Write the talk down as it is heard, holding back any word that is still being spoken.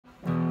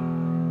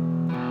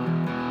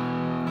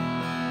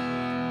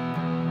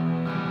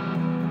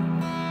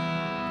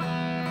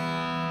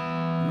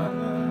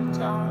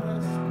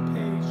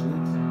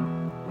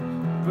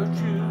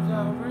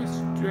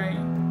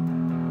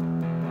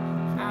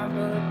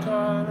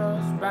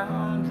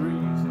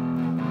boundaries,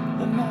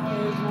 the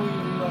knowledge we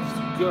must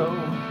go.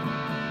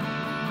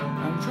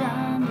 I'm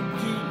trying to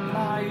keep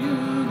my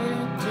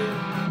unity.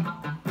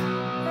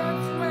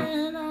 That's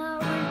when I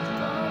reach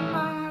for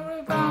my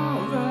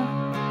revolver.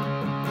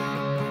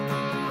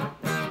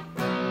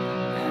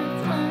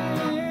 That's when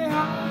it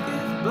all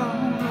gets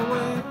blown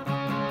away.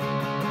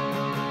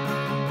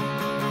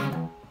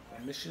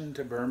 Mission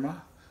to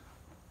Burma.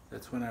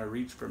 That's when I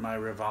reached for my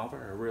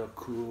revolver. A real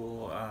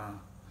cool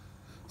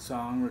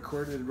song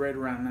recorded right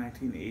around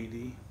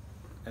 1980.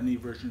 Any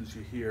versions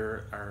you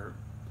hear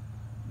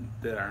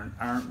that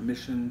aren't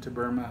Mission to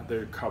Burma,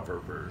 they're cover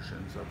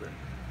versions of it.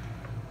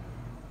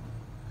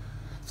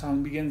 The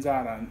song begins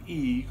out on E.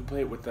 You can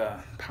play it with the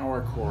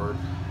power chord.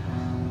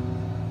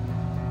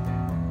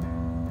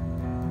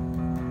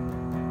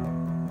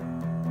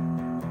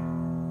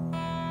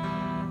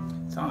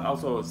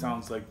 Also, it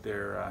sounds like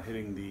they're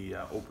hitting the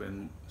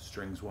open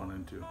strings 1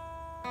 and 2.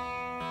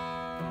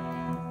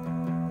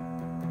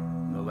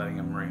 And they're letting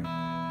them ring.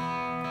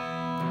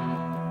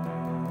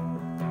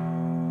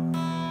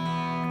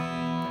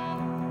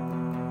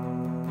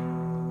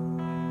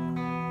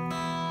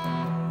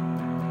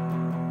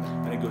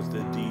 And it goes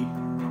to D,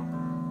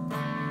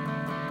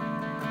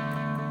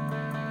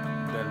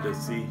 then to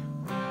C,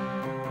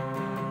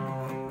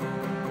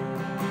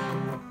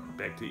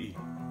 back to E.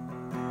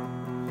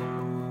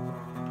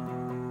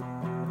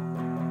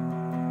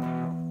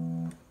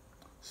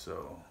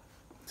 So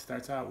it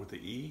starts out with the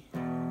E,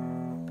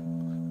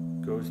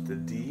 goes to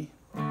D,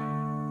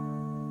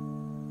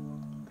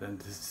 then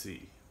to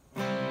C,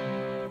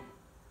 then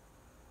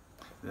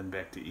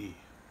back to E.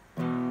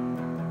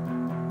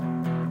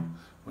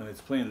 When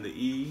it's playing the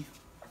E,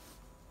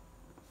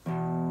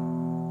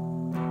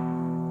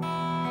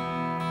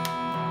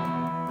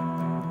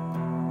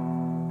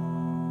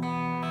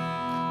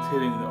 it's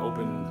hitting the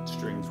open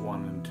strings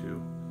 1 and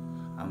 2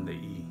 on the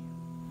E.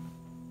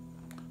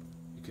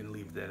 You can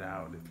leave that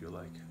out if you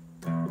like.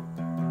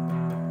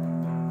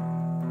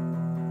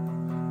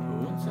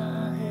 Once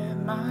I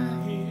had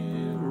my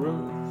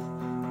heroes,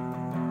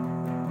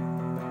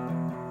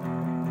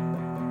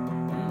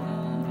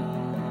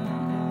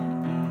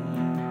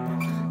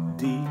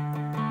 D,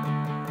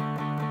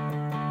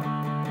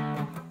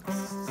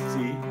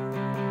 C,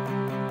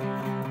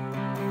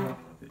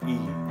 E.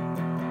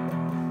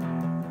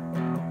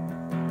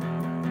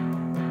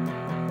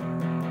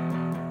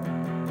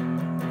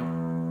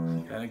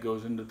 Then it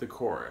goes into the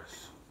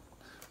chorus.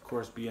 The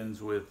chorus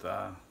begins with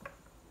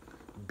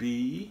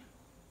B,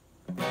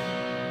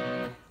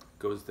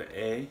 goes to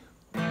A,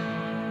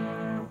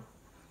 then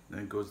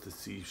it goes to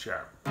C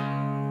sharp.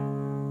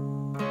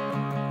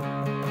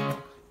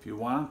 If you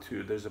want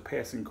to, there's a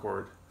passing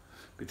chord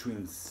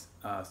between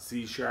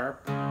C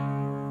sharp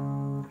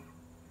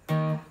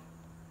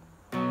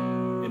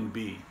and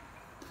B. You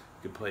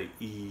could play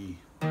E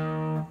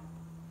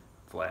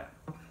flat.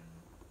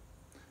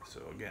 So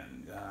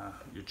again,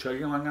 you're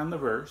chugging along on the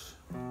verse.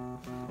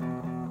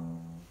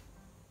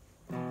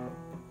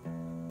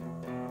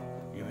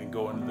 You're going to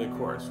go into the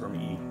chorus from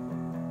E.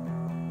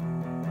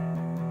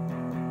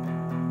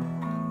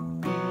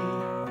 B,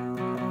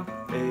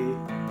 A,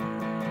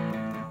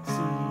 C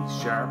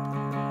sharp,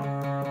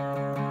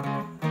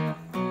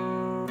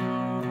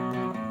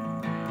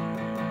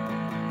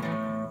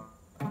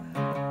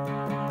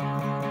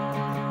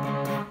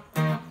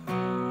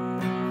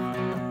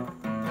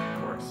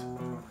 chorus.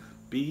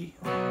 B,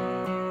 A,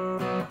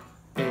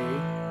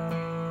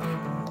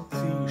 C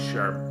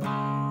sharp,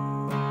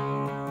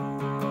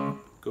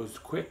 goes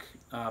quick,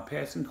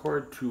 passing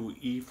chord to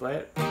E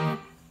flat,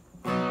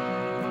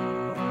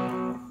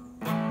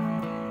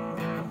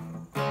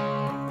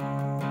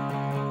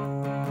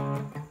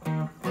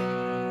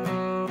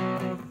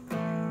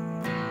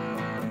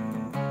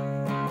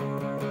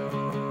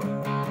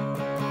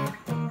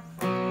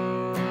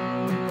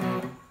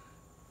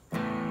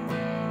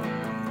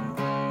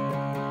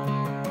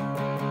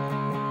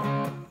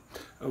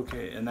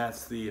 okay, and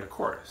that's the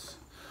chorus.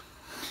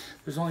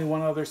 There's only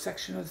one other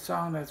section of the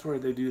song. That's where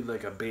they do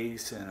like a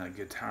bass and a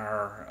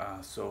guitar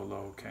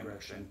solo kind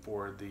of thing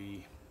for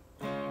the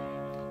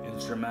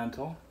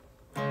instrumental.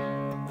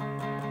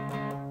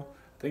 I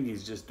think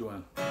he's just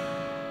doing.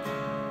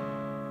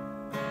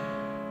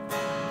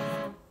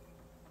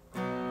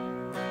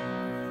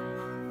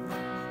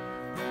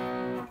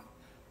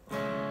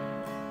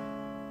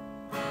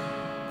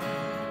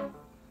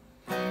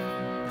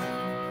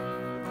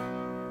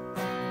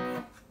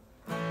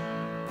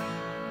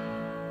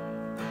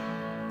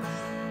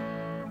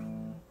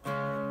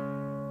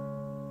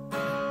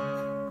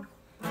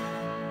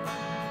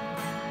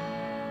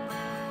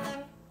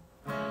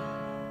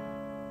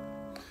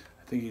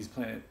 I think he's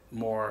playing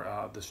more,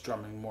 the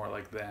strumming more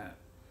like that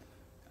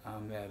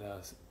on that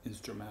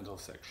instrumental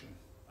section.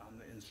 On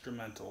the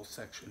instrumental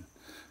section.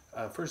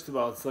 First of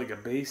all, it's like a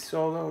bass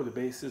solo. The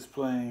bass is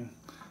playing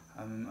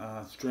on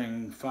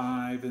string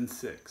 5 and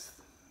 6.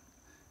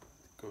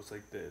 It goes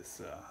like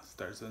this.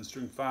 Starts on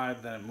string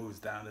 5, then it moves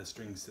down to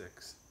string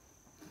 6.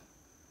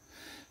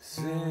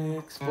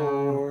 6,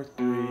 4,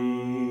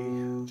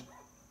 3.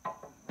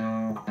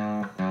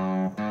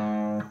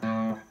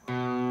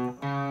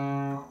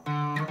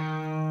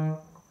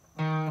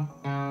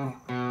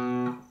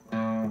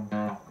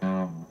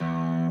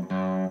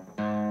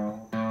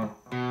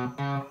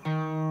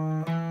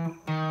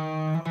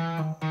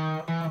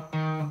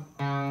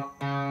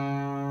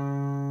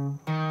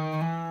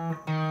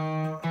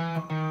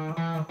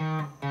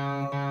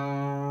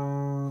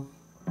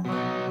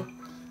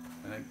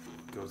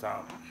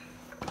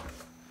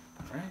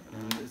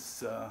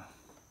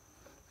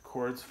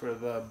 chords for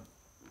the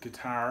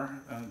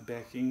guitar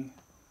backing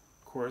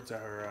chords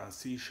are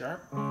C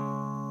sharp,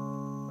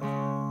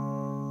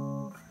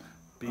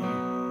 B,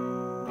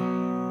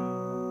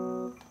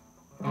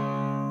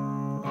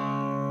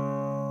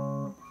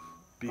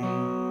 B,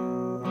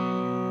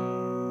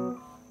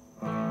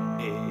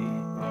 A,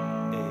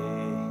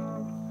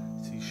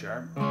 C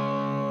sharp,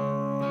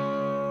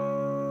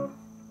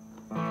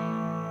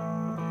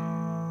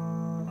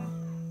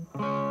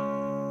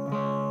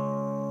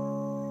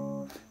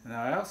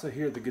 I also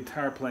hear the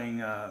guitar playing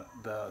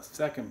the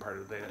second part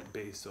of that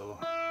bass solo.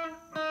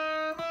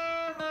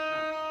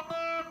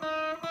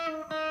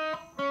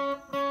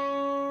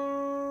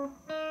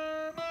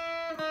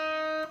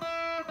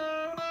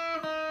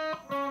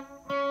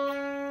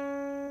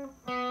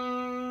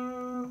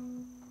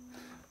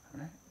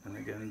 Alright, and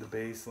again the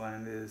bass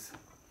line is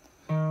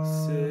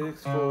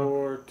 6,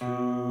 4,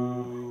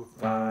 2,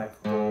 5,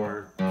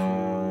 4,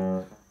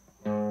 2,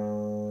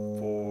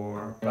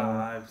 4,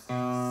 5,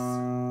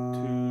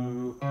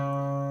 2,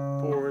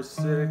 4,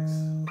 6,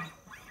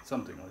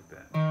 something like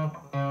that.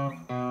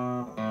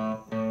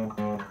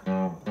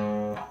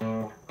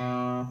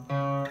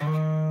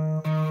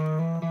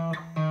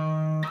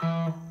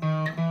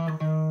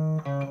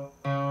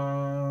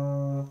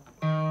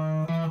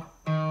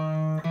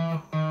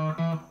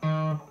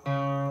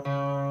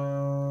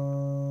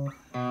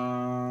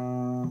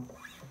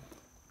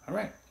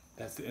 Alright,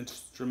 that's the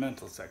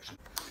instrumental section.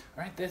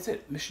 Alright, that's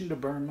it. Mission to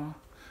Burma.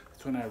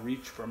 That's when I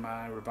reach for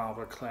my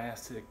Revolver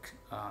classic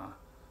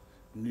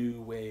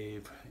new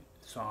wave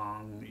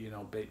song, you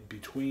know,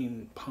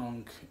 between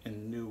punk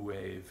and new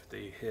wave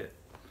they hit,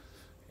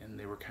 and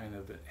they were kind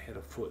of had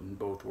a foot in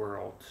both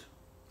worlds.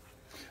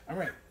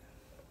 Alright,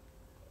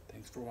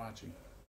 thanks for watching.